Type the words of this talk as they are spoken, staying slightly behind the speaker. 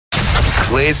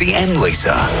Clarsey and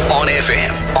Lisa on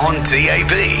FM, on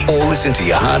DAB, or listen to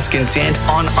your heart's content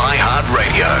on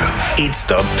iHeartRadio. It's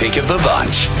the pick of the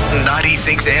bunch,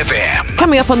 96 FM.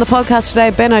 Coming up on the podcast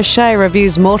today, Ben O'Shea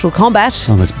reviews Mortal Kombat.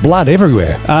 Oh, there's blood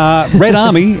everywhere. Red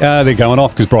Army, they're going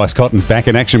off because Bryce Cotton back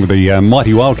in action with the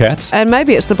mighty Wildcats. And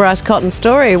maybe it's the Bryce Cotton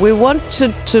story. We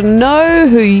wanted to know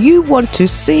who you want to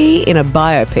see in a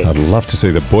biopic. I'd love to see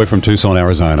the boy from Tucson,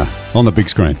 Arizona on the big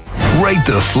screen. Rate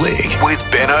the Flick with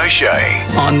Ben O'Shea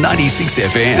on 96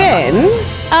 FM.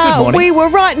 Ben, we were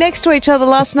right next to each other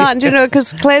last night, and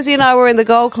because Clarsey and I were in the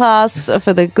gold class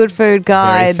for the Good Food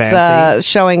Guides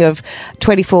showing of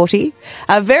 2040.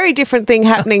 A very different thing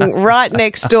happening right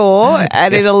next door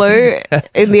at Innaloo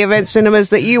in the event cinemas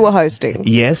that you were hosting.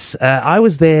 Yes, I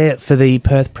was there for the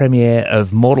Perth premiere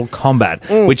of Mortal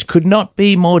Kombat, which could not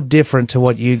be more different to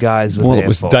what you guys were there for. Well, it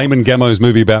was Damon Gamo's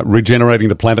movie about regenerating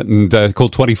the planet and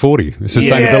called 2040,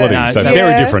 sustainability. So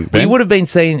very different, Ben. You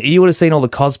would have seen all the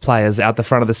cosplayers out the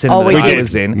front of the cinema that I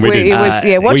was in.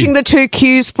 Watching the two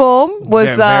Qs form was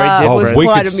quite we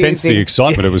could amusing. sense the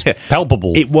excitement. It was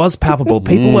palpable. It was palpable.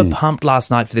 People were pumped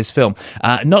last night for this film,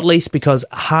 not least because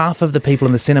half of the people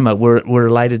in the cinema were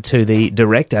related to the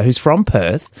director, who's from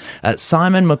Perth,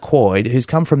 Simon McCoy, who's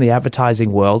come from the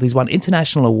advertising world. He's won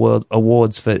international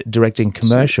awards for directing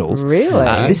commercials.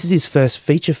 Really? This is his first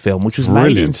feature film, which was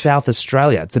made in South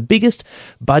Australia. It's the biggest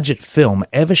budget film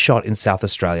ever shot in South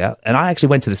Australia, and I actually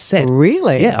went to the set.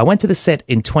 Really? Yeah, I went to the set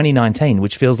in 2019,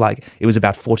 which feels like it was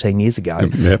about 14 years ago.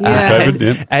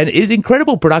 And it's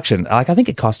incredible production. Like, I think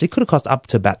it could have cost up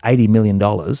to about $80 million.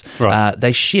 Right.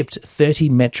 They shipped 30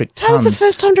 metric tons. How does a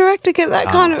first-time director get that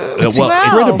kind of... It's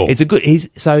incredible. It's a good...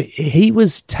 he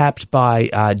was tapped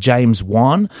by James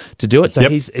Wan to do it. So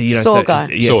he's Saw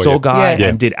guy. Saw guy,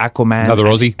 and did Aquaman. Another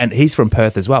Aussie. And he's from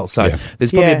Perth as well. So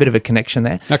there's probably a bit of a connection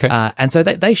there. Okay. And so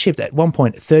they shipped at one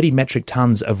point 30 metric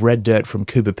tons of red dirt from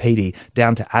Coober Pedy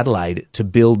down to Adelaide to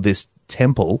build this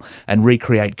temple and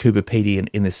recreate Coober Pedy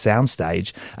in this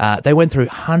soundstage. They went through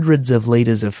hundreds of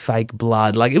litres of fake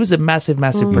blood. Like, it was a massive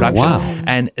production. Wow.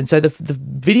 And so the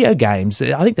video games,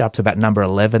 I think they're up to about number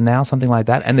 11 now, something like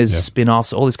that. And there's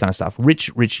spin-offs, all this kind of stuff.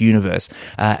 Rich universe.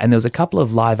 And there was a couple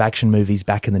of live action movies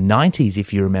back in the 90s,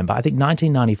 if you remember. I think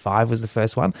 1995 was the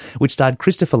first one, which starred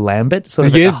Christopher Lambert, sort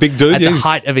of big dude, at the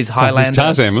height of his Highlander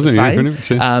Tarzan, wasn't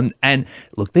he? And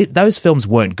look, those films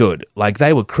weren't good. Like,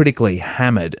 they were critically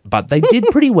hammered, but they did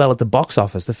pretty well at the box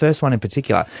office, the first one in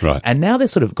particular. Right. And now they've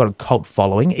sort of got a cult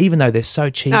following, even though they're so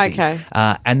cheesy. Okay.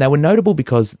 And they were notable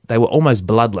because they were almost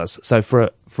bloodless. So for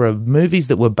movies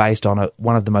that were based on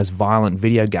one of the most violent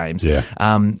video games,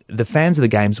 the fans of the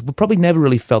games probably never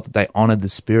really felt that they honoured the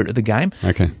spirit of the game.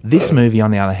 Okay. This movie,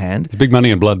 on the other hand... It's big money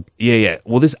and blood. Yeah.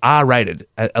 Well, this R-rated.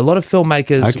 A lot of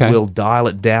filmmakers will dial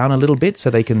it down a little bit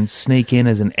so they can sneak in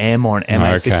as an M or an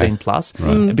MA 15 plus,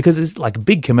 because it's like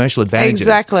big commercial advantages.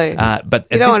 Exactly. But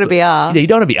you don't want to be R. Yeah, you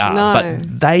don't want to be R. No.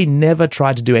 But they never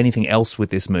tried to do anything else with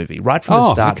this movie. Right from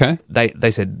the start,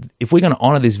 they said, if we're going to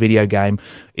honour this video game,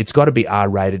 it's got to be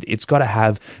R-rated. It's got to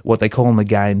have what they call in the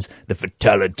games the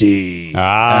fatality,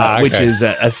 which is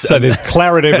so there's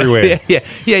claret everywhere. Yeah.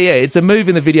 It's a move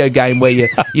in the video game where you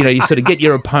sort of get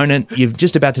your opponent, you're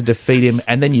just about to defeat him,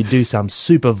 and then you do some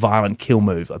super violent kill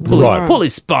move, like pull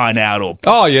his spine out, or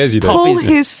yes, you do. Pull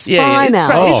his spine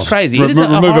out. It's crazy.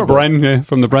 Remove a brain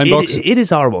from the brain box. It is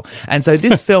horrible. And so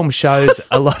this film shows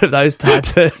a lot of those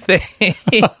types of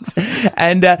things,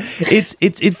 and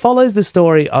it follows the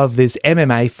story of this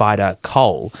MMA fighter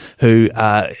Cole, who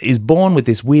is born with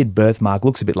this weird birthmark,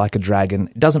 looks a bit like a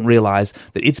dragon, doesn't realise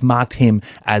that it's marked him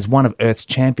as one of Earth's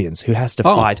champions who has to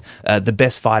fight the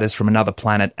best fighters from another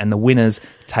planet, and the winners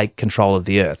take control of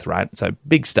the Earth, right? So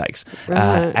big stakes.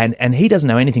 Right. And he doesn't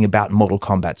know anything about Mortal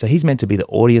Kombat, so he's meant to be the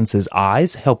audience's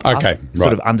eyes, help us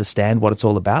sort of understand what it's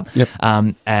all about. Yep.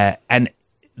 And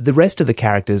the rest of the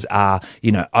characters are,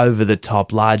 over the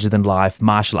top, larger than life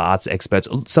martial arts experts.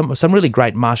 Some really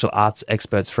great martial arts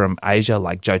experts from Asia,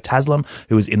 like Joe Taslim,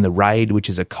 who was in The Raid, which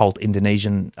is a cult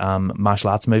Indonesian martial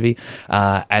arts movie,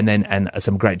 and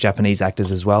some great Japanese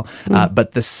actors as well.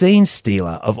 But the scene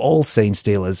stealer of all scene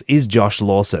stealers is Josh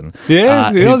Lawson, who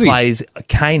Aussie plays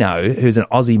Kano, who's an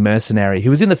Aussie mercenary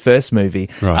who was in the first movie,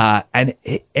 and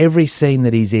every scene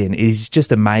that he's in is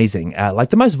just amazing. Like,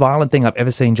 the most violent thing I've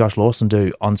ever seen Josh Lawson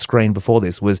do on screen before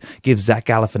this was give Zach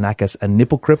Galifianakis a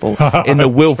nipple cripple in the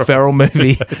Will Ferrell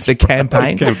movie, The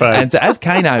Campaign. And so as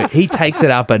Kano, he takes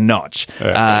it up a notch.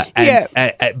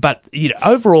 But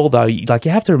overall, though, you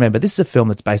have to remember, this is a film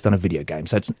that's based on a video game.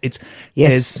 So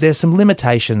there's some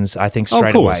limitations, I think,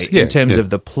 straight away in terms of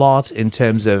the plot, in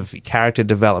terms of character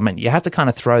development. You have to kind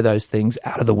of throw those things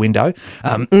out of the window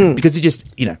because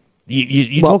you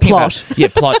you're talking plot?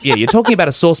 About plot. Yeah, you're talking about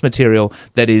a source material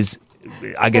that is,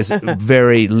 I guess,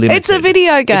 very limited. It's a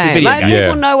video game.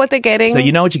 People know what they're getting. So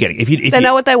you know what you're getting. If they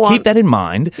know what they want. Keep that in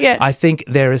mind. Yeah. I think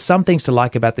there are some things to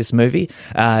like about this movie.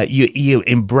 You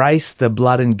embrace the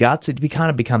blood and guts. It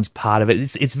kind of becomes part of it.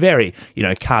 It's very,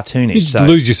 cartoonish. You just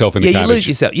lose yourself in the carnage. You lose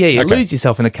yourself. Yeah, you lose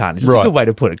yourself in the carnage. It's a good way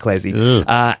to put it, Clesi.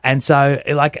 And so,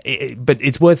 but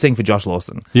it's worth seeing for Josh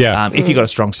Lawson. Yeah. If you've got a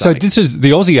strong stomach. So this is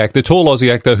the Aussie actor, the tall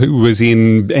Aussie actor who was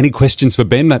in Any Questions for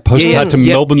Ben, that postcard to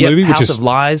Melbourne movie, House which is of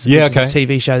Lies. Yeah, which is a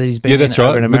TV show that he's been that's in right.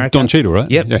 over in America. With Don Cheadle,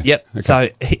 right? Yep. Okay. So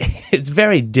it's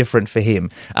very different for him.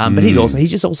 But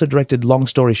he's just also directed Long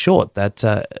Story Short,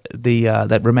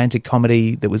 that romantic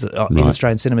comedy that was in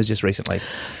Australian cinemas just recently.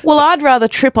 Well, I'd rather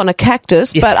trip on a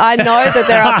cactus, but I know that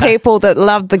there are people that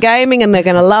love the gaming and they're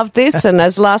going to love this. And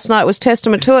as last night was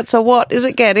testament to it. So what is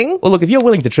it getting? Well, look, if you're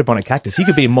willing to trip on a cactus, you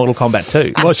could be in Mortal Kombat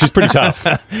 2. Well, she's pretty tough.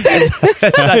 So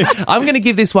I'm going to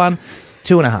give this one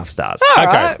 2.5 stars. All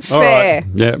right, fair. All right.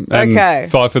 Yeah. And okay.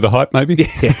 5 for the hype, maybe?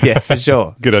 Yeah, for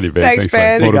sure. Good on you, Ben. Thanks,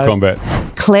 Ben. Mortal Kombat.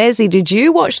 Clarsey, did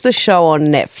you watch the show on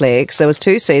Netflix? There was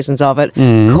 2 seasons of it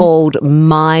called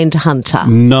Mindhunter.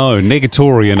 No,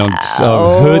 negatory, and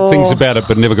I've heard things about it,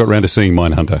 but never got around to seeing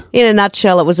Mindhunter. In a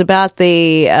nutshell, it was about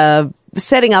the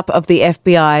setting up of the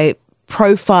FBI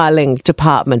profiling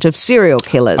department of serial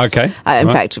killers. Okay. In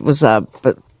fact, it was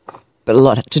but a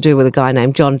lot to do with a guy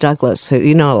named John Douglas, who,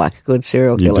 like a good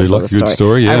serial killer. You do like a good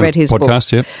story, yeah. I read his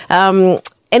podcast, book.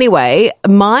 Anyway,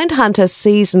 Mindhunter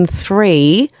Season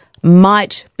 3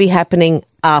 might be happening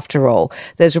after all.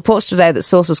 There's reports today that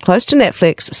sources close to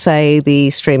Netflix say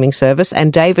the streaming service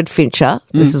and David Fincher,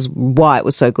 this is why it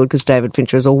was so good, because David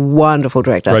Fincher is a wonderful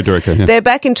director. Great director, yeah. They're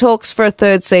back in talks for a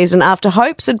 3rd season after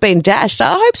hopes had been dashed.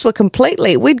 Our hopes were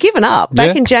we'd given up.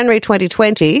 Back in January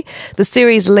 2020, the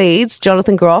series leads,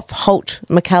 Jonathan Groff, Holt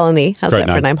McCallany, how's that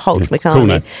for a name? Holt McCallany, cool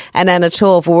name. and Anna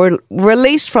Torv were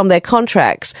released from their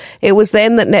contracts. It was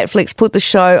then that Netflix put the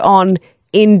show on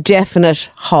indefinite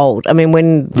hold. I mean,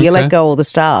 when you let go all the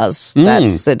stars,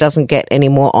 that doesn't get any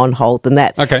more on hold than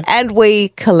that. Okay. And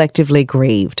we collectively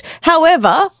grieved.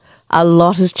 However, a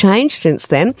lot has changed since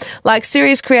then. Like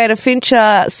series creator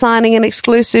Fincher signing an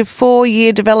exclusive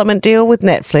 4-year development deal with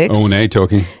Netflix. Oh, now you're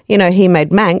talking. He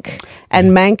made Mank,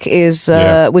 and Mank is,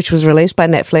 which was released by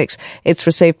Netflix. It's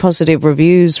received positive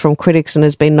reviews from critics and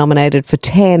has been nominated for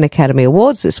 10 Academy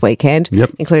Awards this weekend,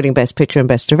 including Best Picture and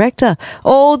Best Director.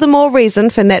 All the more reason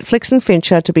for Netflix and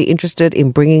Fincher to be interested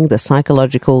in bringing the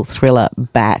psychological thriller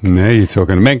back. Now you're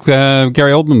talking. Mank,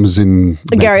 Gary Oldman was in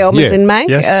Mank. Gary Oldman's in Mank.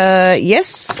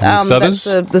 Yes. That's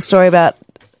the story about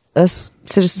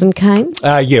Citizen Kane.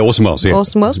 Orson Welles. Yeah.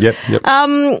 Orson Welles. Yep.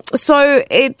 So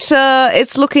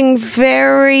it's looking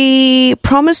very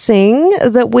promising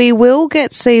that we will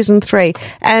get season 3,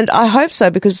 and I hope so,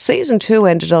 because season 2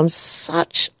 ended on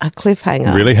such a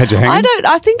cliffhanger. Really? Had you hanging?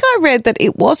 I think I read that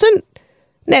it wasn't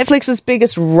Netflix's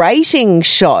biggest rating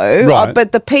show, right.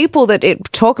 But the people that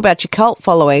talk about your cult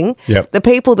following, Yep. the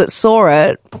people that saw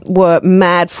it were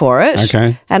mad for it.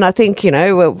 Okay. And I think,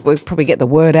 we'll probably get the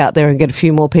word out there and get a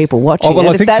few more people watching well,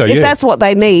 it. I think so, If that's what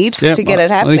they need to get it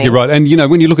happening. I think you're right. And,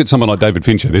 when you look at someone like David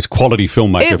Fincher, this quality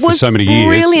filmmaker for so many years.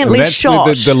 Brilliantly that's shot.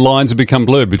 Where the lines have become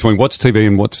blurred between what's TV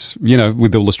and what's,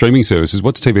 with all the streaming services,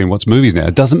 what's TV and what's movies now.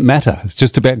 It doesn't matter. It's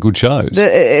just about good shows.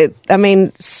 To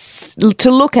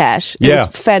look at, it was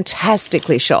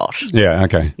fantastically shot. Yeah,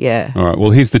 okay. Yeah. All right,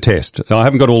 well, here's the test. I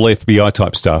haven't got all FBI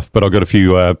type stuff, but I've got a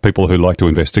few people who like to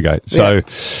investigate. So,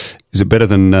 is it better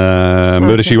than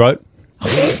Murder, She Wrote?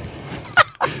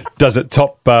 Does it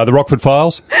top the Rockford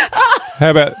Files? How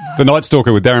about The Night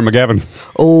Stalker with Darren McGavin?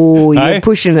 Oh, you're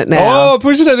pushing it now. Oh,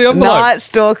 pushing it the envelope. Night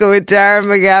Stalker with Darren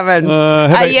McGavin.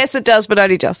 Yes, it does, but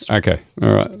only just. Okay,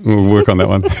 all right. We'll work on that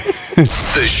one.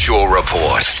 The Shaw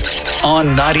Report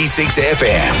on 96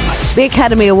 FM. The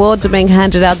Academy Awards are being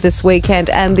handed out this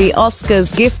weekend, and the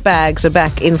Oscars gift bags are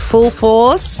back in full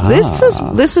force. This is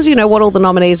what all the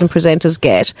nominees and presenters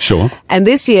get. Sure. And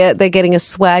this year they're getting a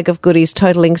swag of goodies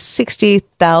totaling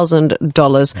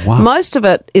 $60,000. Wow. Most of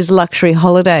it is luxury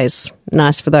holidays.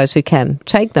 Nice for those who can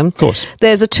take them. Of course.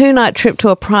 There's a 2-night trip to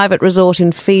a private resort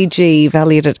in Fiji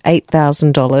valued at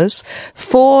 $8,000.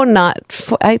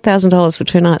 $8,000 for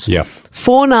 2 nights. Yeah.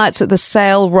 4 nights at the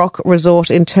Sail Rock Resort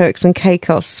in Turks and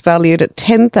Caicos valued at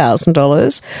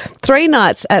 $10,000. 3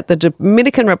 nights at the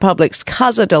Dominican Republic's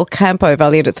Casa del Campo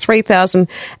valued at $3,000,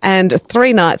 and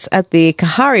 3 nights at the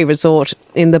Kahari Resort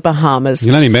in the Bahamas. You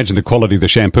can only imagine the quality of the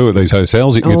shampoo at these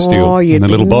hotels you can get steal in the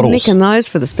little bottles. Nicking those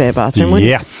for the spare bathroom, wouldn't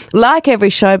you? Yeah. Like every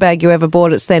show bag you ever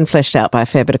bought, it's then fleshed out by a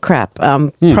fair bit of crap.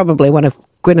 Probably one of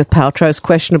Gwyneth Paltrow's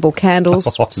questionable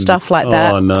candles, stuff like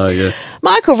that. Oh, no, yeah.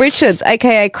 Michael Richards,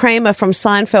 a.k.a. Kramer from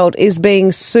Seinfeld, is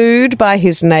being sued by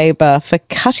his neighbour for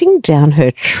cutting down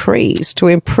her trees to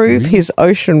improve his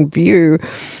ocean view.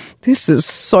 This is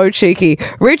so cheeky.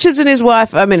 Richards and his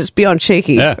wife, it's beyond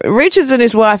cheeky. Yeah. Richards and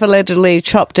his wife allegedly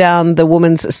chopped down the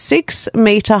woman's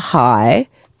 6-metre-high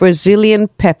Brazilian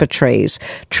pepper trees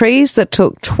that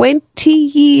took 20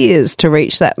 years to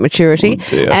reach that maturity,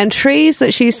 and trees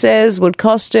that she says would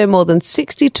cost her more than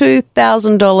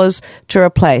 $62,000 to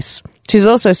replace. She's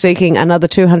also seeking another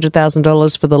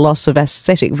 $200,000 for the loss of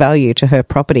aesthetic value to her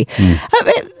property.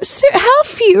 How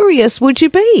furious would you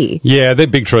be? Yeah, they're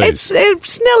big trees.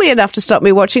 It's nearly enough to stop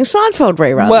me watching Seinfeld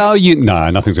reruns. Well,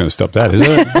 nothing's going to stop that, is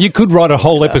it? You could write a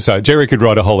whole episode. Jerry could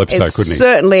write a whole episode, couldn't he?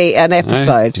 Certainly an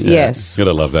episode, yes.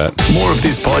 Gotta love that. More of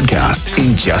this podcast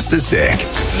in just a sec.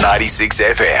 96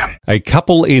 FM. A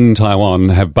couple in Taiwan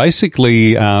have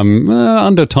basically,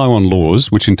 under Taiwan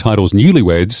laws, which entitles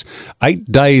newlyweds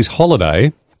 8 days holiday,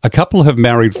 a couple have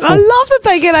married... I love that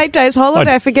they get 8 days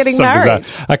holiday for getting married.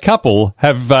 Bizarre. A couple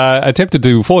have attempted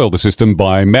to foil the system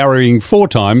by marrying 4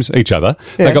 times each other.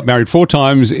 Yeah. They got married 4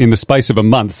 times in the space of a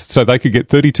month, so they could get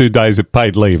 32 days of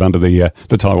paid leave under the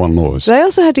Taiwan laws. They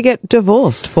also had to get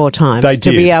divorced 4 times to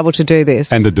be able to do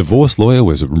this. And the divorce lawyer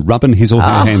was rubbing his or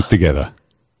her hands together.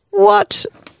 What?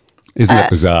 Isn't that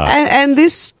bizarre? And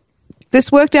this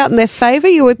worked out in their favour?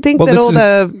 You would think that all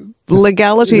the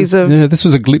legalities of... Yeah, this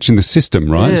was a glitch in the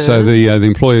system, right? Yeah. So the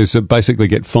employers basically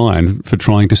get fined for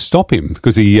trying to stop him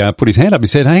because he put his hand up. He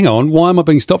said, hang on, why am I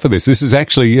being stopped for this? This is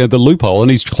actually the loophole.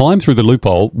 And he's climbed through the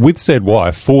loophole with said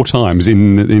wife 4 times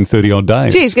in 30-odd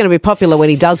days. Gee, he's going to be popular when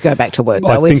he does go back to work,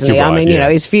 though, isn't he? Right, you know,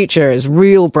 his future is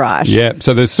real bright. Yeah,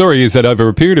 so the story is that over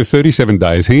a period of 37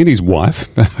 days, he and his wife,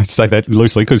 I say that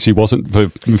loosely because she wasn't for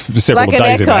several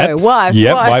days in that. Like an echo, wife,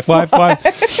 yeah, wife.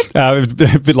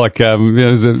 A bit like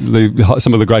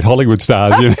some of the great Hollywood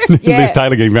stars. Liz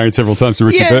Taylor getting married several times to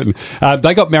Richard Burton.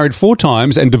 They got married 4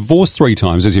 times and divorced 3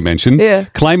 times, as you mentioned,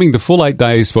 claiming the full 8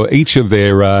 days for each of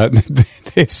their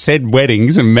said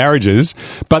weddings and marriages,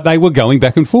 but they were going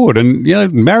back and forward. And,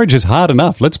 marriage is hard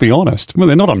enough, let's be honest. Well,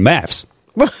 they're not on maths.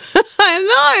 I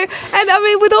know.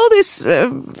 And, with all this...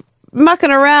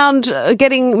 mucking around,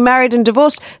 getting married and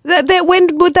divorced.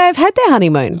 When would they have had their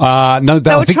honeymoon? No,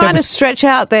 they were trying to stretch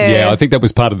out their... Yeah, I think that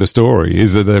was part of the story.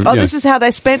 Is that this is how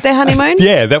they spent their honeymoon?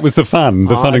 Yeah, that was the fun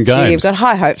and games. You've got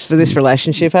high hopes for this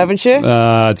relationship, haven't you?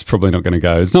 It's probably not going to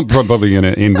go. It's not probably going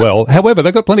to end well. However,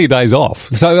 they've got plenty of days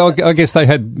off, so I guess they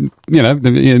had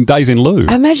days in lieu.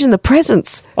 Imagine the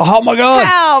presents. Oh my God!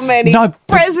 How many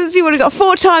presents you would have got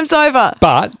 4 times over?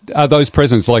 But are those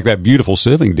presents like that beautiful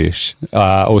serving dish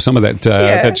or some of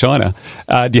that china?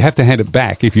 Do you have to hand it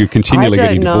back if you're continually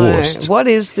getting divorced? What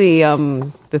is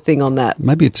the thing on that?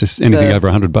 Maybe it's just anything over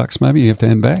 $100. Maybe you have to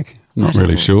hand back. I'm not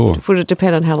really sure. Would it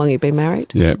depend on how long you've been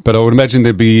married? Yeah, but I would imagine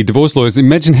there'd be divorce lawyers.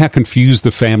 Imagine how confused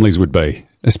the families would be,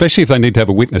 especially if they need to have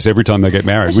a witness every time they get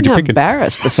married. Would you pick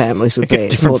embarrassed the families would be?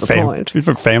 Is more the point.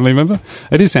 Different family member.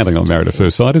 It is sounding like Married at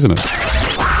First Sight, isn't it?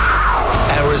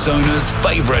 Arizona's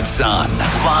favourite son,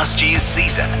 last year's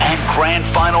season and Grand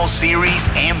Final Series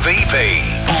MVP,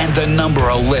 and the number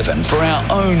 11 for our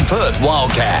own Perth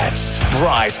Wildcats,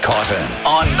 Bryce Cotton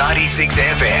on 96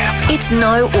 FM. It's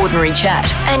no ordinary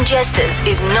chat, and Jesters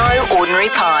is no ordinary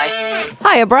pie.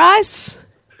 Hiya, Bryce.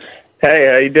 Hey,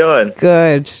 how you doing?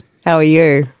 Good. How are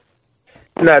you?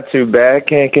 Not too bad.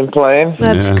 Can't complain.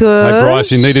 That's good. Hey,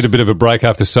 Bryce, you needed a bit of a break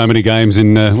after so many games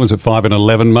in, 5 and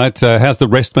 11, mate? How's the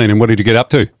rest been and what did you get up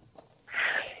to?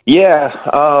 Yeah,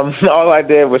 all I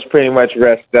did was pretty much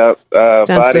rest up.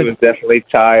 Body was definitely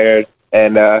tired,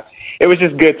 and it was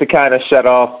just good to kind of shut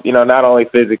off, not only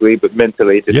physically but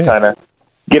mentally, just kind of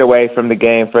get away from the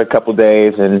game for a couple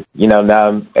days, and, now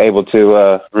I'm able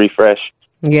to refresh.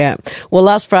 Yeah. Well,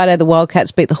 last Friday, the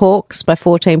Wildcats beat the Hawks by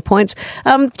 14 points.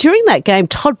 During that game,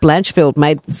 Todd Blanchfield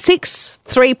made 6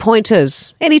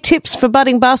 3-pointers. Any tips for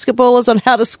budding basketballers on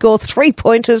how to score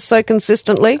 3-pointers so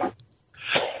consistently?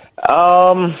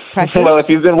 Practice? Well, if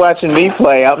you've been watching me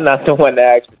play, I'm not the one to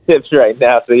ask for tips right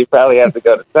now, so you probably have to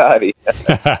go to Saudi.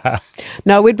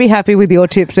 No, we'd be happy with your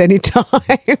tips anytime.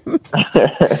 I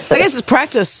guess it's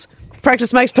practice.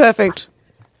 Practice makes perfect.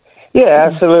 Yeah,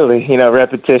 absolutely.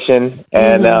 Repetition.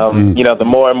 And, the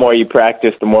more and more you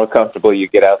practice, the more comfortable you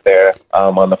get out there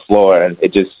on the floor. And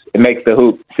it makes the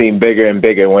hoop seem bigger and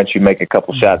bigger once you make a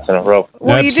couple shots in a row.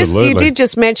 Well, you did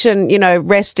just mention,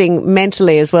 resting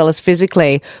mentally as well as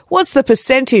physically. What's the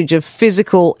percentage of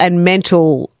physical and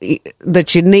mental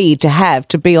that you need to have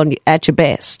to be at your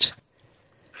best?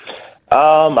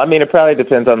 It probably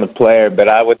depends on the player, but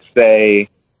I would say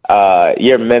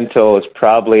your mental is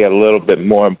probably a little bit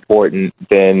more important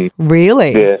than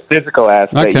the physical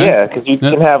aspect. Okay. Yeah, because you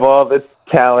can have all this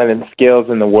talent and skills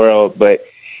in the world, but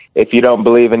if you don't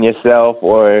believe in yourself,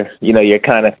 or you're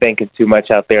kind of thinking too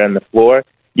much out there on the floor,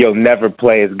 you'll never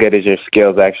play as good as your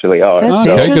skills actually are.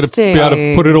 That's interesting. You've got to be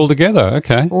able to put it all together.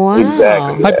 Okay. Wow.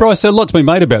 Exactly. Hey, Bryce, a lot's been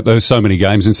made about those so many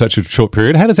games in such a short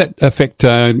period. How does that affect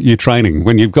your training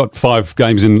when you've got 5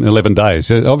 games in 11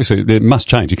 days? Obviously, it must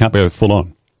change. You can't be full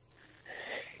on.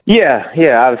 Yeah.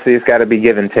 Obviously, it's got to be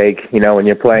give and take. When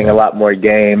you're playing a lot more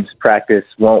games, practice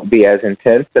won't be as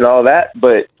intense and all that.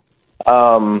 But,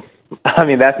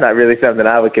 that's not really something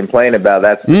I would complain about.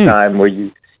 That's the time where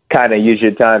you kind of use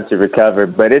your time to recover.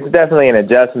 But it's definitely an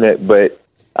adjustment. But,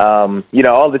 all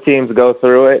the teams go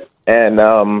through it. And,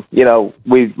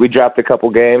 we dropped a couple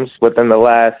games within the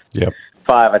last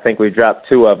 5. I think we dropped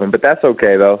 2 of them. But that's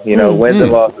okay, though. Wins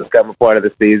and losses come a part of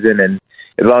the season. And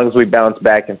as long as we bounce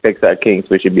back and fix our kinks,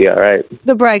 we should be all right.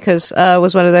 The Breakers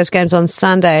was one of those games on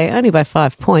Sunday, only by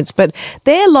 5 points. But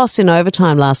their loss in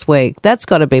overtime last week, that's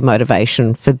got to be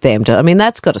motivation for them.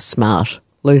 That's got to smart,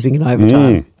 losing in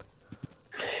overtime.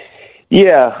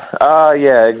 Yeah,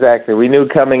 exactly. We knew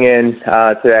coming in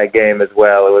to that game as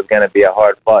well, it was going to be a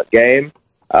hard-fought game.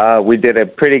 We did a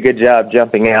pretty good job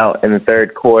jumping out in the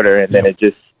third quarter, and then it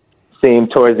just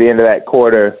seemed towards the end of that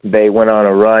quarter, they went on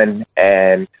a run,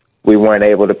 and we weren't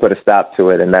able to put a stop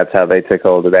to it, and that's how they took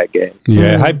hold of that game.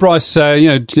 Yeah. Hey, Bryce,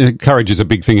 courage is a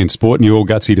big thing in sport, and you're all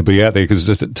gutsy to be out there because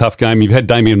it's just a tough game. You've had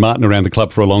Damian Martin around the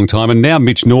club for a long time, and now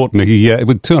Mitch Norton,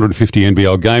 with 250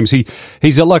 NBL games,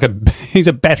 he's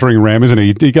a battering ram, isn't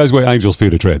he? He goes where angels fear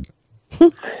to tread.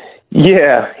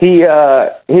 Yeah, he's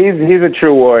a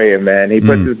true warrior, man. He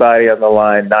puts his body on the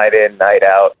line night in, night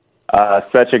out.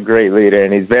 Such a great leader,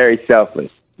 and he's very selfless.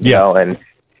 And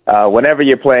whenever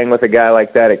you're playing with a guy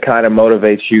like that, it kind of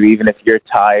motivates you, even if you're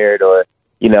tired or,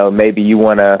 maybe you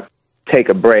want to take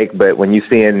a break. But when you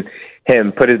see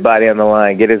him put his body on the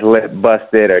line, get his lip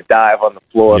busted or dive on the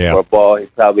floor for a ball he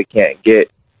probably can't get,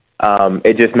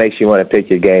 it just makes you want to pick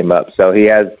your game up. So he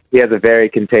has a very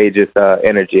contagious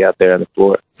energy out there on the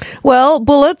floor. Well,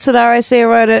 Bullets at RAC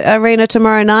Arena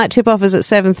tomorrow night. Tip-off is at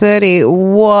 7:30.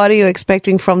 What are you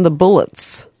expecting from the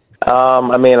Bullets?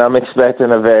 I'm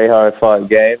expecting a very hard-fought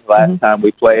game. Last time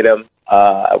we played them,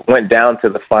 went down to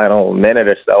the final minute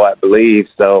or so, I believe.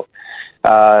 So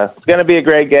it's going to be a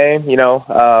great game,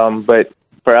 but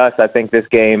for us, I think this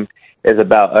game is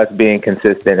about us being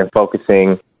consistent and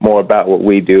focusing more about what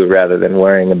we do rather than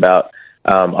worrying about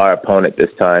our opponent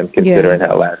this time, considering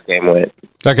how last game went.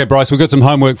 Okay, Bryce, we've got some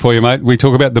homework for you, mate. We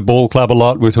talk about the ball club a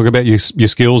lot. We talk about your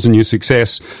skills and your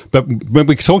success. But when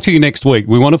we talk to you next week,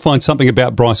 we want to find something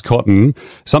about Bryce Cotton,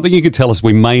 something you could tell us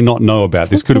we may not know about.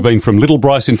 This could have been from little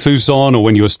Bryce in Tucson or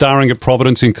when you were starring at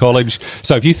Providence in college.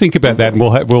 So if you think about that, and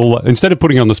we'll instead of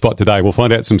putting you on the spot today, we'll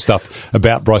find out some stuff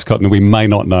about Bryce Cotton that we may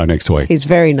not know next week. He's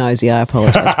very nosy. I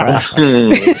apologise, Bryce.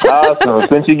 Awesome.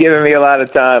 Since you're giving me a lot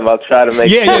of time, I'll try to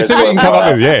make Yeah, see what you can come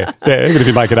up with. Yeah, even if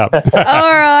you make it up. All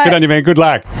right. Good on you, man. Good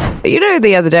luck.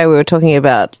 The other day we were talking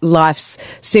about life's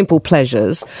simple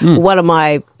pleasures. One of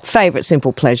my favourite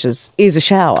simple pleasures is a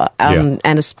shower, and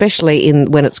especially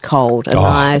when it's cold.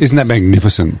 Nice, isn't that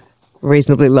magnificent?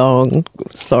 Reasonably long,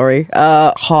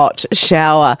 hot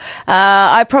shower.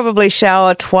 I probably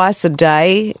shower twice a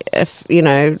day,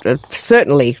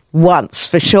 certainly once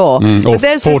for sure. Or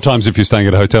 4 times if you're staying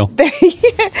at a hotel.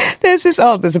 There's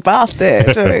a bath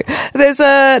there too. There's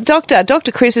a doctor,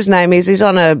 Dr. Chris, his name is. He's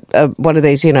on a one of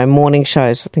these, morning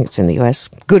shows. I think it's in the US.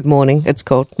 Good Morning, it's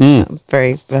called.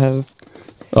 Very...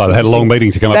 they had a long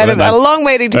meeting to come up with that. They had a long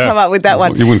meeting to come up with that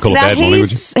one. You wouldn't call it bad morning, would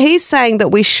you? He's saying that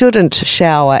we shouldn't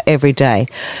shower every day.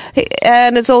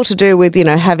 And it's all to do with,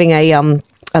 having a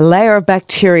layer of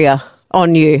bacteria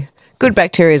on you. Good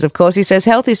bacteria, of course. He says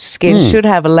healthy skin should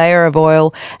have a layer of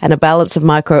oil and a balance of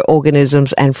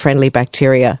microorganisms and friendly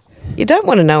bacteria. You don't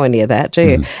want to know any of that, do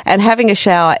you? And having a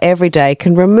shower every day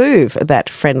can remove that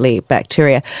friendly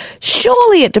bacteria.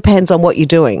 Surely it depends on what you're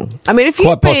doing. I mean, if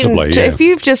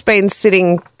you've just been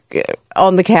sitting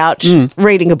on the couch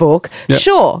reading a book,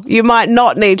 sure, you might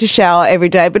not need to shower every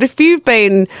day. But if you've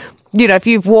been, if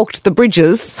you've walked the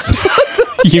bridges...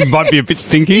 You might be a bit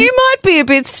stinky. You might be a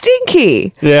bit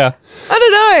stinky. Yeah. I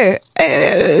don't know.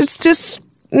 It's just,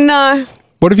 no...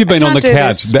 What have you been on the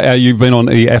couch? You've been on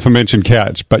the aforementioned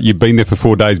couch, but you've been there for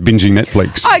 4 days binging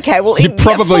Netflix. Okay, well, you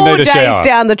probably 4 need a shower. days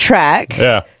down the track.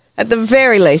 Yeah. At the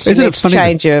very least, you need to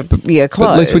change your clothes.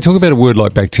 But at least we talk about a word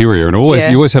like bacteria, and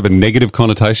you always have a negative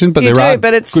connotation, but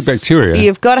it's good bacteria.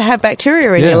 You've got to have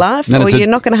bacteria in your life, or you're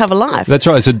not going to have a life. That's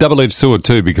right. It's a double-edged sword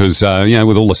too, because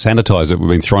with all the sanitizer we've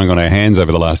been throwing on our hands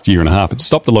over the last year and a half, it's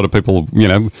stopped a lot of people.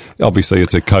 Obviously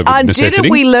it's a COVID necessity.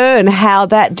 Didn't we learn how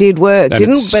that did work?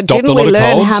 Didn't we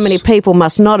learn how many people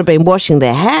must not have been washing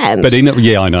their hands? But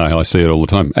I know. I see it all the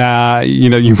time.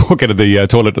 You walk out of the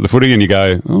toilet at the footy and you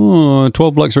go,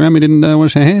 12 blokes around me didn't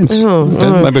wash their hands.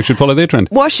 Maybe I should follow their trend.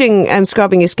 Washing and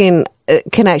scrubbing your skin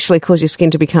can actually cause your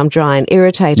skin to become dry and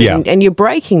irritated, and you're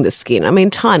breaking the skin. I mean,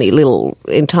 in tiny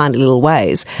little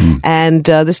ways. And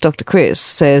this Dr. Chris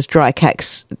says dry,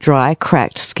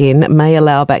 cracked skin may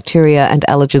allow bacteria and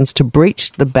allergens to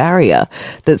breach the barrier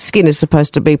that skin is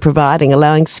supposed to be providing,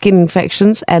 allowing skin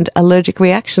infections and allergic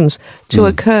reactions to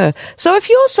occur. So if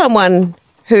you're someone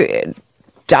who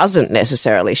doesn't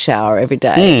necessarily shower every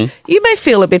day, you may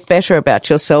feel a bit better about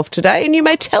yourself today, and you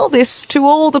may tell this to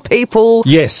all the people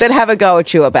that have a go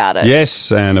at you about it.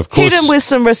 Yes, and of course, hit them with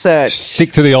some research.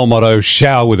 Stick to the old motto,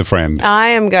 shower with a friend. I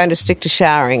am going to stick to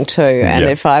showering too, and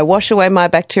if I wash away my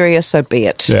bacteria, so be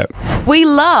it. We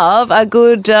love a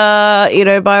good,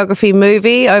 biography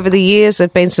movie. Over the years, there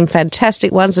have been some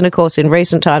fantastic ones, and of course, in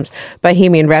recent times,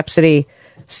 Bohemian Rhapsody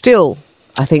still,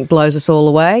 I think, blows us all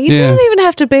away. You don't even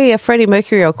have to be a Freddie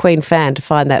Mercury or Queen fan to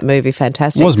find that movie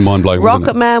fantastic. It was mind-blowing, wasn't it?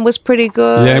 Rocket Man was pretty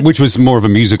good. Yeah, which was more of a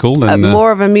musical than but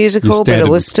it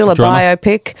was still a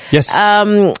biopic. Yes.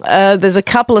 There's a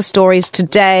couple of stories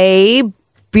today.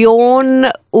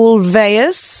 Bjorn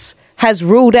Ulvaeus has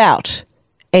ruled out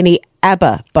any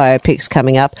ABBA biopics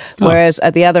coming up, whereas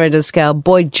at the other end of the scale,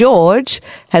 Boy George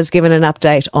has given an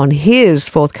update on his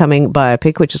forthcoming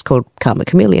biopic, which is called Karma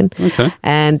Chameleon. Okay.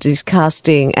 And it's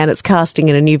casting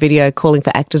in a new video calling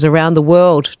for actors around the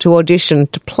world to audition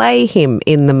to play him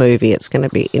in the movie. It's going to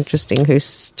be interesting to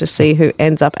see who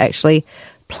ends up actually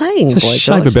playing Boy George. It's a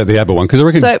shame about the ABBA one, because I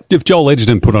reckon if Joel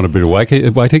Edgerton put on a bit of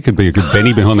weight, he could be a good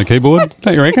Benny behind the keyboard,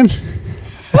 don't you reckon?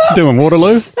 Doing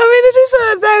Waterloo. I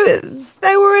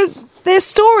mean, their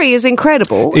story is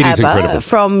incredible. It is incredible.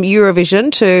 From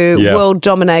Eurovision to world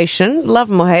domination. Love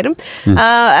them or hate them.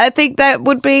 I think that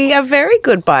would be a very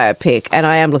good biopic, and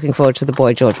I am looking forward to the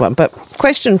Boy George one. But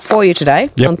question for you today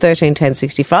on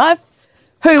 131065.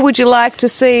 Who would you like to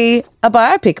see a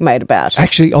biopic made about?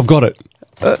 Actually, I've got it.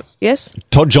 Yes?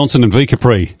 Todd Johnson and V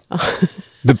Capri.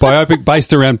 The biopic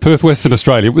based around Perth, Western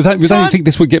Australia. Would you think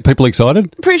this would get people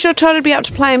excited? Pretty sure Todd would be able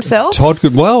to play himself. Todd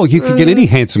could, you could get any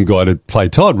handsome guy to play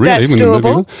Todd, really. That's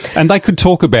doable. And they could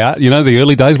talk about, the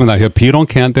early days when they appeared on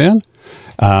Countdown.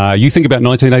 You think about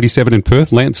 1987 in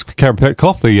Perth, Lance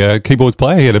Karapetkoff, the keyboards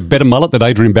player, he had a better mullet than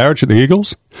Adrian Barrich at the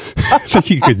Eagles.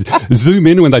 You could zoom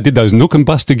in when they did those Nook and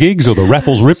Buster gigs or the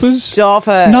Raffles Rippers. Stop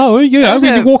it. No, you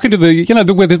walk into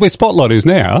the, where Spotlight is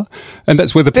now, and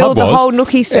that's where the pub was. Build the whole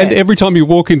nookie set. And every time you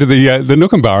walk into the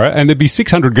Nook and Barra, and there'd be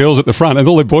 600 girls at the front, and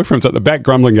all their boyfriends at the back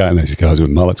grumbling, going, these guys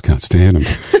with mullets can't stand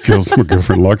them. Girls, my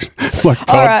girlfriend likes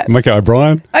Todd, Mickey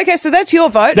O'Brien. Okay, so that's your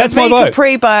vote. That's my vote.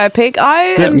 Capri biopic. I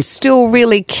am still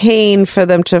really keen for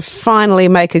them to finally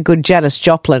make a good Janis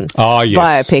Joplin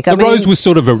biopic. The Rose was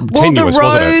sort of tenuous,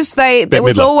 wasn't it?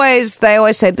 They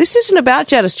always said, this isn't about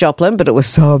Janis Joplin, but it was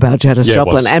so about Janis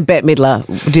Joplin. And Bette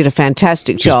Midler did a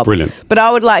fantastic job. Brilliant. But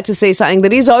I would like to see something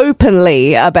that is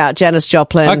openly about Janis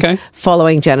Joplin,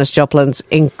 following Janis Joplin's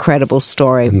incredible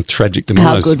story. And tragic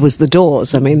demise. How good was The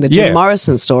Doors? I mean, the Jim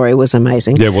Morrison story was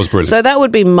amazing. Yeah, it was brilliant. So that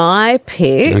would be my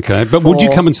pick. Okay, but would you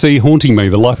come and see Haunting Me,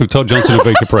 The Life of Todd Johnson and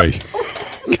V Capri?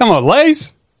 Come on,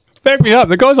 Lace. Back me up.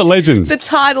 The guy's a legend. The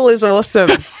title is awesome.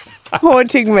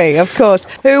 Haunting Me, of course.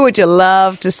 Who would you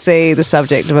love to see the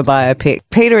subject of a biopic?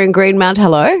 Peter in Greenmount,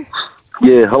 hello.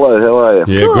 Yeah, hello, how are you?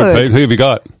 Yeah, good, Pete. Who have you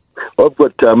got? I've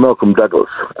got Malcolm Douglas.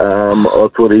 I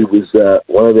thought he was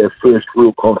one of our first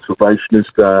real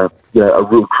conservationists, a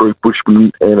real true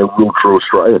bushman and a real true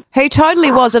Australian. He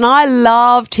totally was, and I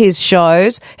loved his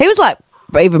shows. He was like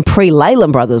even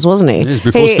pre-Leyland Brothers, wasn't he? He was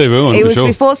before Steve Irwin. He was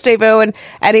before Steve Irwin,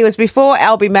 and he was before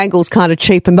Albie Mangles kind of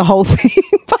cheapened the whole thing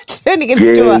by turning it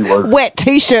into a wet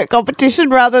T-shirt competition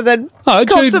rather than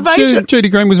conservation. Judy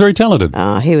Green was very talented.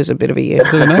 Oh, he was a bit of a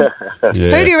unit. Yeah.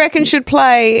 Who do you reckon should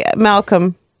play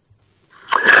Malcolm?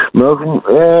 Malcolm,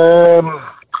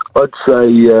 I'd say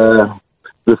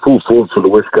the full forward for the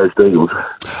West Coast Eagles.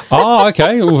 Oh,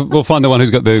 okay. We'll find the one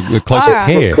who's got the closest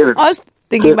hair. I was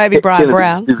thinking maybe Brian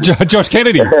Brown. Josh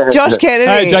Kennedy. Josh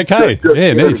Kennedy. Hey, JK.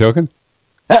 Yeah, now you're talking.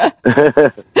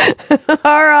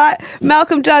 All right.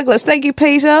 Malcolm Douglas. Thank you,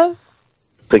 Peter.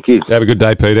 Thank you. Have a good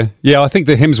day, Peter. Yeah, I think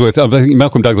the Hemsworth. I think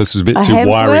Malcolm Douglas was a bit too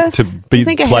wiry to be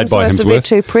played by Hemsworth. A bit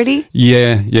too pretty.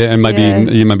 Yeah, and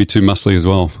maybe too muscly as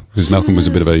well, because Malcolm was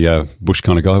a bit of a bush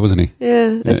kind of guy, wasn't he?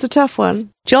 Yeah, it's a tough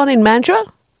one. John in Mandurah.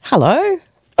 Hello.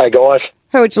 Hey guys.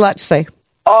 Who would you like to see?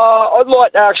 I'd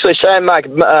like to actually make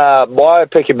a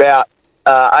biopic about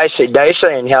AC/DC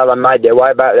and how they made their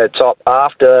way back to the top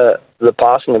after the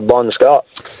passing of Bon Scott.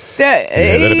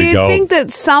 You think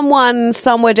that someone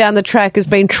somewhere down the track has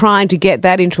been trying to get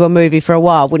that into a movie for a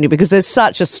while, wouldn't you? Because there's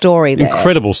such a story there.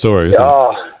 Incredible story, isn't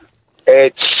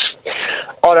it?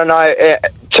 I don't know.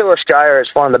 To Australia,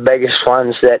 it's one of the biggest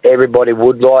ones that everybody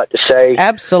would like to see.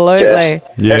 Absolutely.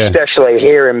 Especially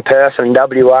here in Perth and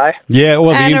WA. Yeah,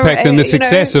 well, the impact and the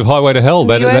success of Highway to Hell,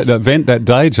 that event that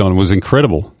day, John, was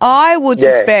incredible. I would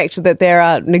suspect that there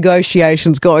are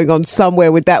negotiations going on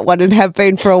somewhere with that one and have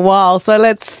been for a while. So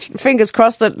let's, fingers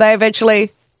crossed, that they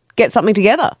eventually get something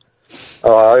together.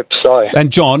 Oh, I hope so. And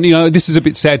John, this is a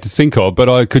bit sad to think of, but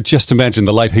I could just imagine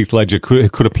the late Heath Ledger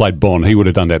could have played Bond. He would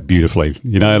have done that beautifully.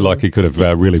 Like he could have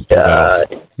really pulled that off.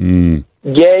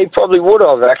 Yeah, he probably would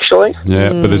have, actually. Yeah,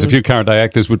 but there's a few current day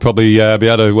actors would probably be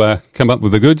able to come up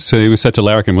with the goods. He was such a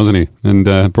larrikin, wasn't he?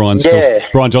 And Brian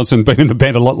Johnson been in the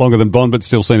band a lot longer than Bond, but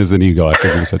still seen as the new guy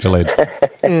because he was such a legend.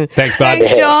 Thanks, bud.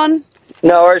 Thanks, John.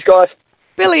 No worries, guys.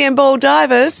 Billy and Ball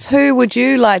Divers, who would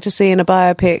you like to see in a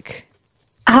biopic?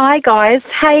 Hi, guys.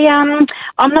 Hey, I'm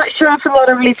not sure if a lot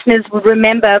of listeners would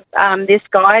remember this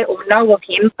guy or know of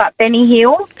him, but Benny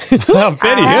Hill.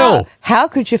 Benny Hill. How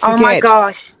could you forget? Oh, my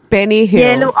gosh. Benny Hill.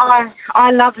 Yeah, look,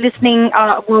 I love listening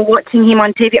or watching him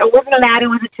on TV. I wasn't allowed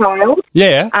to as a child.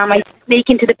 Yeah. I used to sneak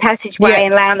into the passageway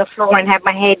and lay on the floor and have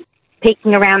my head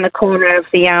peeking around the corner of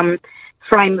the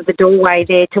frame of the doorway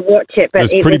there to watch it, but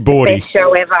it was the best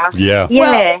show ever. Yeah.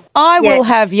 Well, I will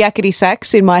have yakety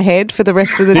sax in my head for the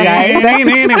rest of the day. Exactly.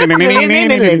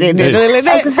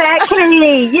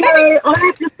 I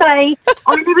have to say,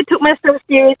 I never took myself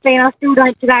seriously, and I still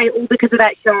don't today, all because of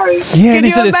that show. Yeah, and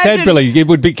isn't it sad, Billy? It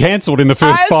would be cancelled in the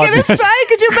first 5 minutes. I was going to say,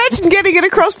 could you imagine getting it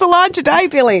across the line today,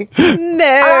 Billy?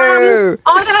 No.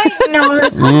 I don't know.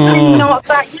 Probably not,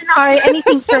 but,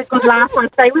 anything for a good laugh,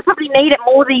 I'd say. We probably need it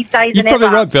more these days than ever.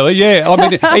 Right, Billy, yeah. I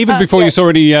mean, even before you saw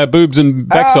any boobs and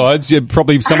backsides,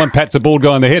 probably someone pats a bald guy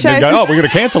on the head and go, we're going to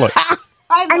cancel it.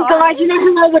 And guys, you know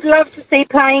who I would love to see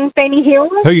playing Benny Hill?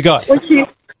 Who you got? Which is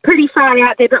pretty far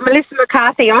out there, but Melissa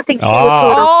McCarthy, I think she would pull it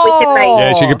off wickedly.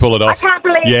 Yeah, she could pull it off.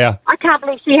 I can't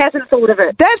believe she hasn't thought of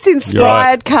it. That's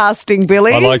inspired casting,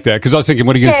 Billy. I like that, because I was thinking,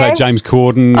 what are you going to say, James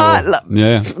Corden?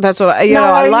 That's what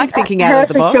I like thinking out of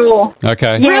the box. Sure.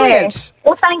 Okay. Yeah. Brilliant.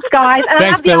 Well, thanks, guys. And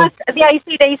thanks, I love the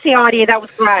AC/DC idea. That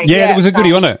was great. Yeah, that was a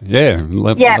goodie, wasn't it? Yeah,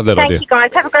 love that thank idea. you, guys.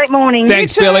 Have a great morning.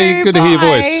 Thanks, Billy. Good to hear your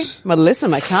voice. Melissa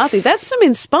McCarthy. That's some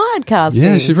inspired casting.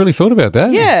 Yeah, she really thought about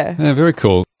that. Yeah. Very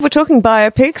cool. We're talking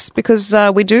biopics because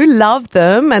we do love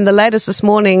them, and the latest this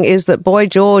morning is that Boy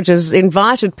George has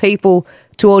invited people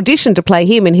to audition to play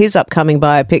him in his upcoming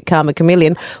biopic, Karma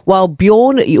Chameleon, while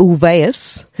Bjorn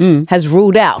Ulvaeus has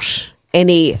ruled out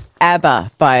any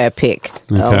ABBA biopic.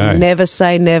 Okay. Oh, never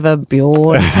say never,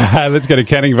 Bjorn. Let's go to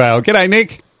Canning Vale. G'day,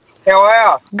 Nick. How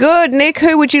are you? Good, Nick.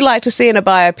 Who would you like to see in a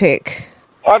biopic?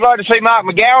 I'd like to see Mark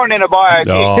McGowan in a biopic.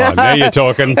 Oh, now you're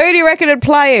talking. Who do you reckon would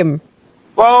play him?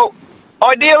 Well,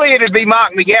 ideally it'd be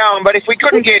Mark McGowan, but if we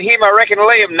couldn't get him, I reckon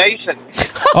Liam Neeson.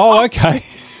 Oh, okay.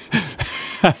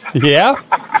 Yeah?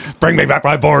 Bring me back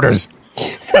my borders.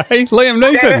 Hey, Liam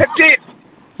Neeson. Yeah,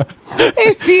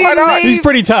 that's it. He's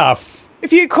pretty tough.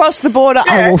 If you cross the border,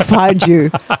 I will find you.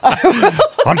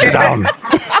 Hunt you down.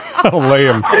 Oh,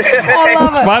 Liam. I love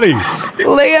It's funny.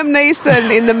 Liam Neeson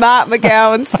in the Mark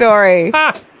McGowan story.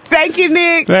 Thank you,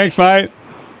 Nick. Thanks, mate.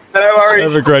 No worries.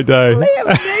 Have a great day. Liam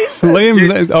Neeson.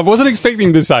 Liam, I wasn't expecting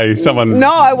him to say someone.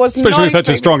 No, I was not. Especially with such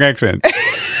a strong accent.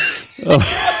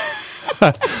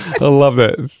 I love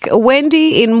that.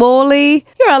 Wendy in Morley,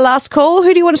 you're our last call.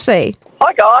 Who do you want to see?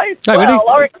 Hi, guys. Hey, Wendy.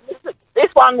 I reckon this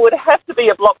one would have to be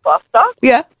a blockbuster.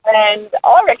 Yeah. And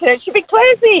I reckon it should be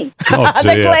Clarsey. Oh,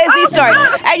 dear. The Clarsey story.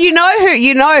 And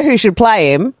you know who should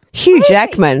play him? Hugh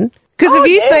Jackman. Because have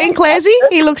you seen Clarsey?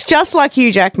 He looks just like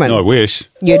Hugh Jackman. I wish.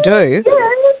 You do? Yeah.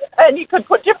 And you could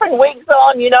put different wigs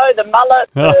on, the mullet.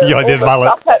 I did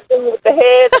mullet. Stuff happening with the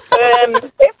hair, the perm,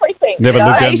 everything. Never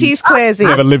lived down 80s Clarsey.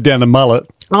 Never lived down the mullet.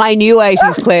 I knew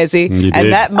 80s Clarsey.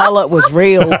 And that mullet was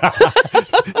real. Yeah.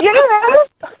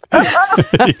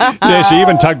 Yeah, she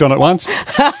even tugged on it once.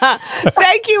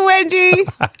 Thank you, Wendy.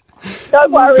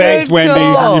 Don't worry. Thanks, Wendy.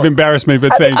 Cool. You've embarrassed me,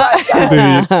 but thanks.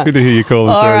 Good to hear you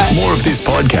calling through. Right. More of this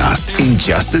podcast in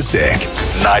just a sec.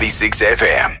 96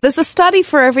 FM. There's a study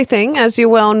for everything, as you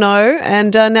well know,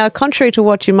 and now, contrary to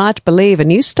what you might believe, a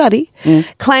new study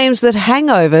claims that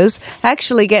hangovers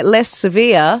actually get less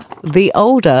severe the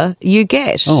older you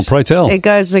get. Oh, pray tell. It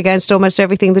goes against almost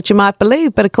everything that you might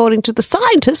believe, but according to the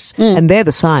scientists, and they're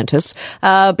the scientists,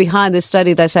 behind this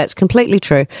study, they say it's completely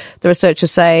true. The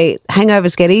researchers say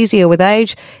hangovers get easier with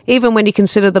age, even when you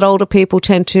consider that older people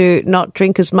tend to not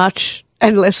drink as much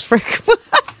and less frequent.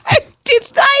 Did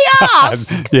they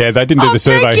ask? Yeah, they didn't do the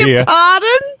survey here. Pardon?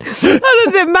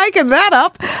 They're making that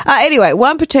up. Anyway,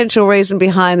 one potential reason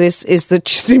behind this is that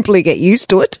you simply get used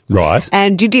to it. Right.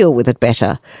 And you deal with it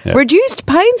better. Yep. Reduced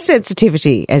pain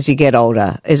sensitivity as you get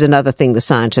older is another thing the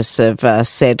scientists have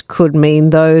said could mean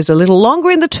those a little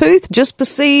longer in the tooth just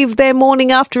perceive their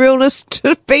morning after illness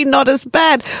to be not as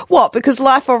bad. What? Because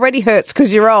life already hurts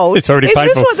because you're old. It's already painful.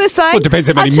 Is this what they're saying? Well, it depends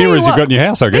how many mirrors you've got in your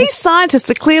house, I guess. These scientists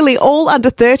are clearly all under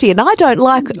 30, and I don't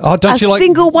like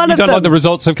single one of them. You don't like the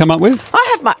results they've come up with?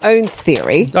 I have my own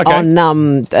theory on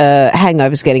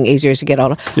hangovers getting easier as you get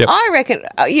older. Yep. I reckon,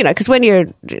 because when you're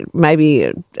maybe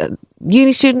a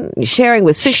uni student, you're sharing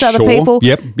with six other people,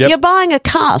 Yep. you're buying a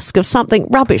cask of something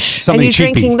rubbish Something and you're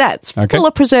cheapy. drinking that. It's full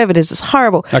of preservatives. It's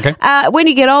horrible. Okay. When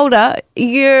you get older,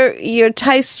 your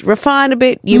tastes refine a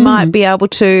bit. You might be able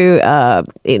to,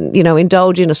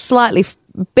 indulge in a slightly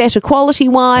better quality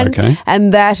wine,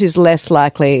 and that is less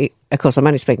likely. Of course, I'm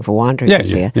only speaking for wine drinkers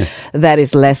here. Yeah. That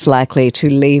is less likely to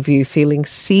leave you feeling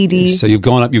seedy. So you've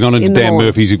gone into Dan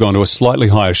Murphy's, you've gone to a slightly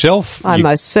higher shelf. I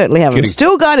most certainly have. I'm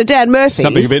still going to Dan Murphy's.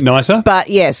 Something a bit nicer? But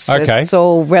yes, it's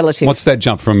all relative. What's that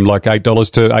jump from like $8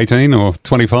 to $18 or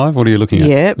 $25? What are you looking at?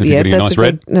 Yeah, getting a nice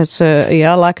red?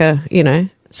 I like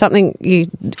something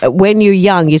when you're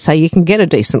young, you say you can get a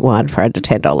decent wine for under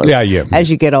 $10. Yeah.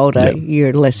 As you get older,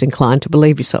 you're less inclined to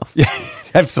believe yourself. Yeah,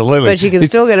 absolutely. But you can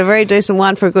still get a very decent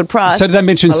wine for a good price. So did they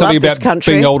mention something about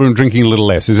being older and drinking a little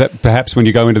less? Is that perhaps when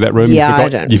you go into that room,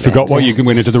 you forgot what you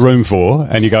went into the room for,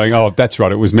 and you're going, oh, that's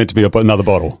right, it was meant to be another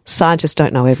bottle. Scientists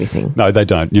don't know everything. No, they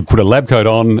don't. You put a lab coat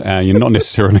on, you're not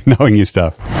necessarily knowing your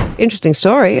stuff. Interesting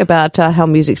story about how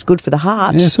music's good for the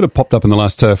heart. Yeah, it sort of popped up in the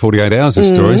last 48 hours,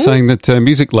 this story, saying that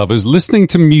music lovers, listening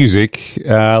to music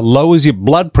lowers your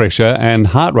blood pressure and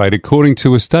heart rate, according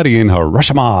to a study in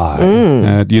Hiroshima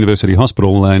at University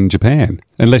Hospital in Japan.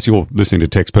 Unless you're listening to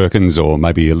Tex Perkins or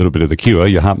maybe a little bit of The Cure,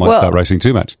 your heart might start racing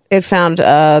too much. It found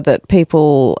that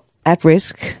people at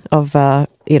risk of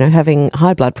having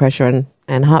high blood pressure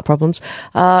and heart problems,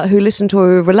 who listened to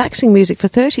relaxing music for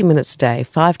 30 minutes a day,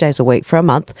 5 days a week for a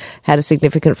month, had a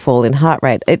significant fall in heart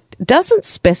rate. It doesn't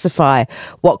specify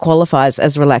what qualifies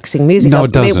as relaxing music. No,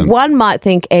 it doesn't. One might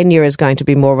think Enya is going to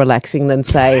be more relaxing than,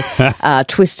 say,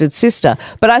 Twisted Sister.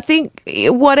 But I think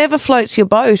whatever floats your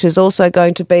boat is also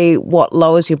going to be what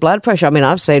lowers your blood pressure. I mean,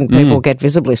 I've seen people get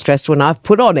visibly stressed when I've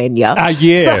put on Enya.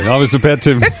 I was about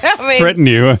to threaten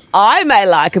you. I may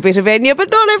like a bit of Enya, but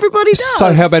not everybody does.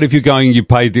 So how about if you're going, you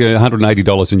paid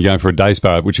 $180 and you go for a day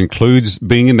spa, which includes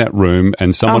being in that room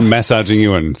and someone massaging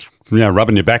you and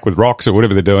rubbing your back with rocks or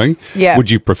whatever they're doing. Yeah.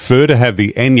 Would you prefer to have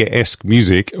the Enya-esque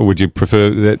music, or would you prefer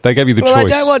that they gave you the choice? Well, I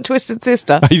don't want Twisted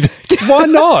Sister. Why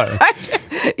not?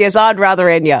 Yes, I'd rather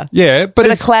Enya. Yeah, but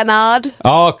a Clanard.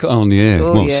 Oh,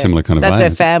 yeah. Similar kind of That's vein.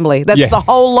 her family. That's the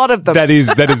whole lot of them. That is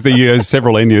the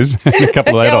several Enyas, a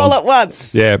couple of add-ons. All at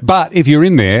once. Yeah, but if you're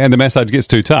in there and the massage gets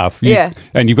too tough,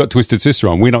 and you've got Twisted Sister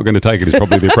on, we're not going to take it as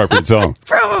probably the appropriate song.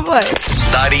 Probably.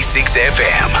 96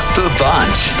 FM, The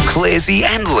Bunch, Clarsey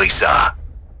and Lisa.